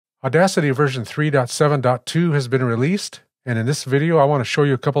Audacity version 3.7.2 has been released, and in this video I want to show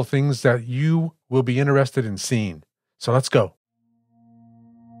you a couple things that you will be interested in seeing. So let's go.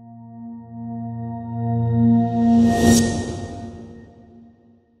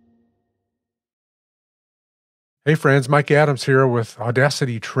 Hey friends, Mike Adams here with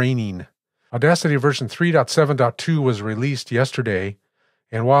Audacity Training. Audacity version 3.7.2 was released yesterday,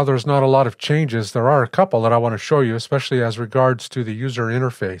 and while there's not a lot of changes, there are a couple that I want to show you, especially as regards to the user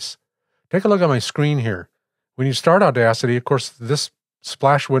interface. Take a look at my screen here. When you start Audacity, of course, this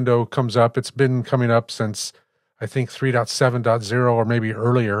splash window comes up. It's been coming up since, I think, 3.7.0 or maybe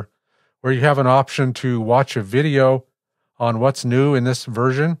earlier, where you have an option to watch a video on what's new in this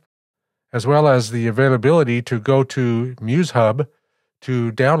version, as well as the availability to go to MuseHub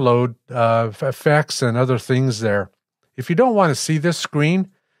to download effects and other things there. If you don't want to see this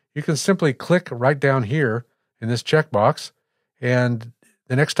screen, you can simply click right down here in this checkbox, and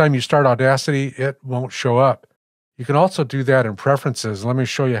the next time you start Audacity, it won't show up. You can also do that in Preferences. Let me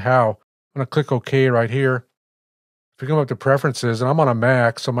show you how. I'm going to click OK right here. If you come up to Preferences, and I'm on a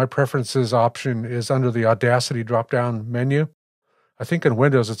Mac, so my Preferences option is under the Audacity drop-down menu. I think in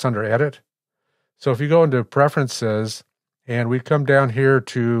Windows it's under Edit. So if you go into Preferences, and we come down here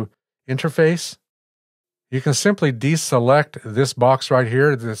to Interface, you can simply deselect this box right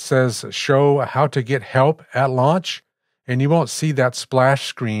here that says Show How to Get Help at Launch, and you won't see that splash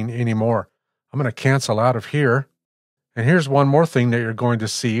screen anymore. I'm going to cancel out of here. And here's one more thing that you're going to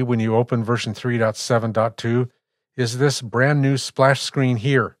see when you open version 3.7.2 is this brand new splash screen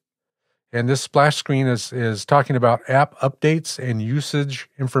here. And this splash screen is talking about app updates and usage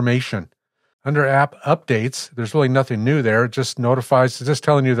information. Under app updates, there's really nothing new there. It just notifies, it's just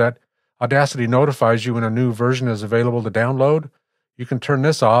telling you that Audacity notifies you when a new version is available to download. You can turn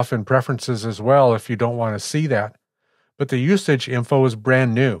this off in Preferences as well if you don't want to see that. But the usage info is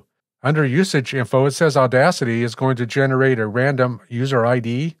brand new. Under usage info, it says Audacity is going to generate a random user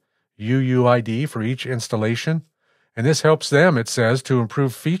ID, UUID, for each installation. And this helps them, it says, to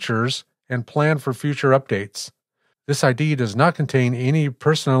improve features and plan for future updates. This ID does not contain any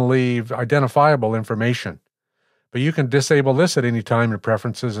personally identifiable information. But you can disable this at any time in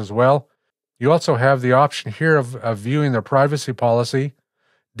Preferences as well. You also have the option here of viewing the privacy policy,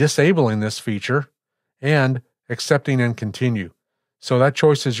 disabling this feature, and accepting and continue. So that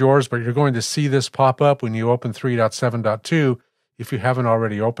choice is yours, but you're going to see this pop up when you open 3.7.2 if you haven't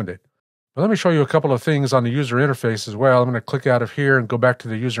already opened it. But let me show you a couple of things on the user interface as well. I'm going to click out of here and go back to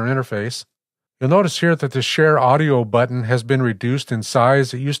the user interface. You'll notice here that the Share Audio button has been reduced in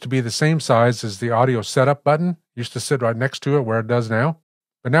size. It used to be the same size as the Audio Setup button. It used to sit right next to it where it does now.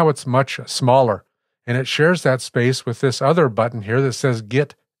 But now it's much smaller. And it shares that space with this other button here that says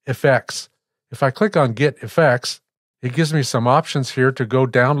Get Effects. If I click on Get Effects, it gives me some options here to go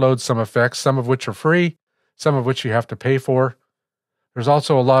download some effects, some of which are free, some of which you have to pay for. There's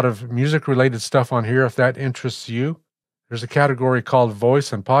also a lot of music-related stuff on here if that interests you. There's a category called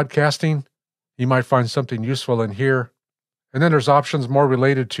Voice and Podcasting. You might find something useful in here. And then there's options more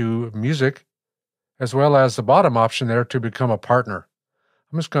related to music, as well as the bottom option there to become a partner.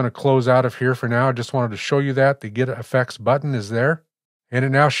 I'm just going to close out of here for now. I just wanted to show you that. The Get Effects button is there, and it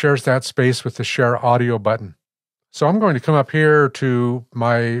now shares that space with the Share Audio button. So I'm going to come up here to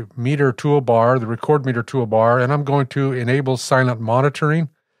my meter toolbar, the record meter toolbar, and I'm going to enable silent monitoring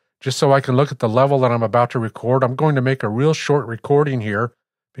just so I can look at the level that I'm about to record. I'm going to make a real short recording here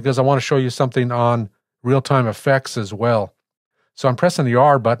because I want to show you something on real-time effects as well. So I'm pressing the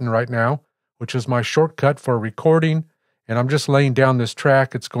R button right now, which is my shortcut for recording, and I'm just laying down this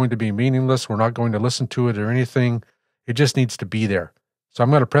track. It's going to be meaningless. We're not going to listen to it or anything. It just needs to be there. So I'm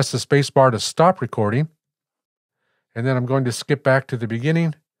going to press the space bar to stop recording, and then I'm going to skip back to the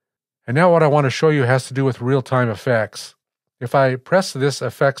beginning. And now what I want to show you has to do with real-time effects. If I press this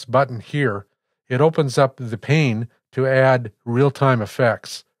effects button here, it opens up the pane to add real-time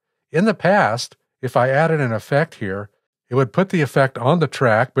effects. In the past, if I added an effect here, it would put the effect on the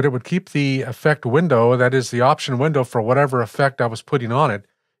track, but it would keep the effect window, that is the option window for whatever effect I was putting on it,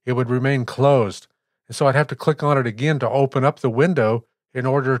 it would remain closed. And so I'd have to click on it again to open up the window in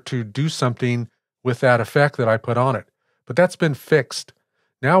order to do something with that effect that I put on it. But that's been fixed.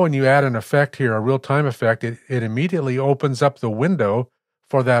 Now when you add an effect here, a real-time effect, it immediately opens up the window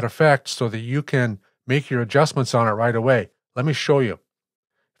for that effect so that you can make your adjustments on it right away. Let me show you.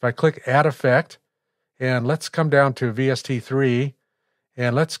 If I click Add Effect, and let's come down to VST3,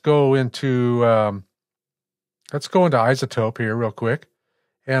 and let's go into Isotope here real quick,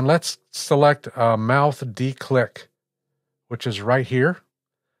 and let's select Mouth Declick, which is right here.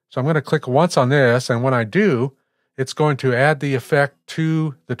 So I'm going to click once on this, and when I do, it's going to add the effect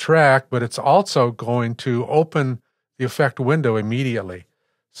to the track, but it's also going to open the effect window immediately.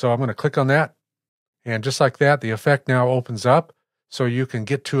 So I'm going to click on that, and just like that, the effect now opens up so you can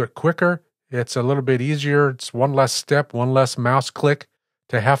get to it quicker. It's a little bit easier. It's one less step, one less mouse click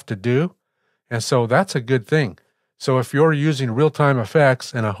to have to do. And so that's a good thing. So if you're using real-time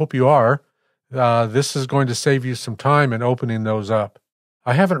effects, and I hope you are, this is going to save you some time in opening those up.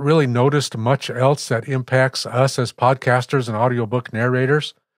 I haven't really noticed much else that impacts us as podcasters and audiobook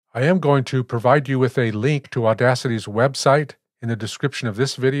narrators. I am going to provide you with a link to Audacity's website in the description of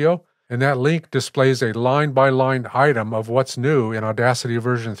this video, and that link displays a line-by-line item of what's new in Audacity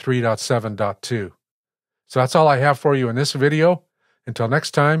version 3.7.2. So that's all I have for you in this video. Until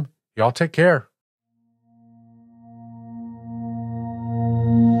next time, y'all take care.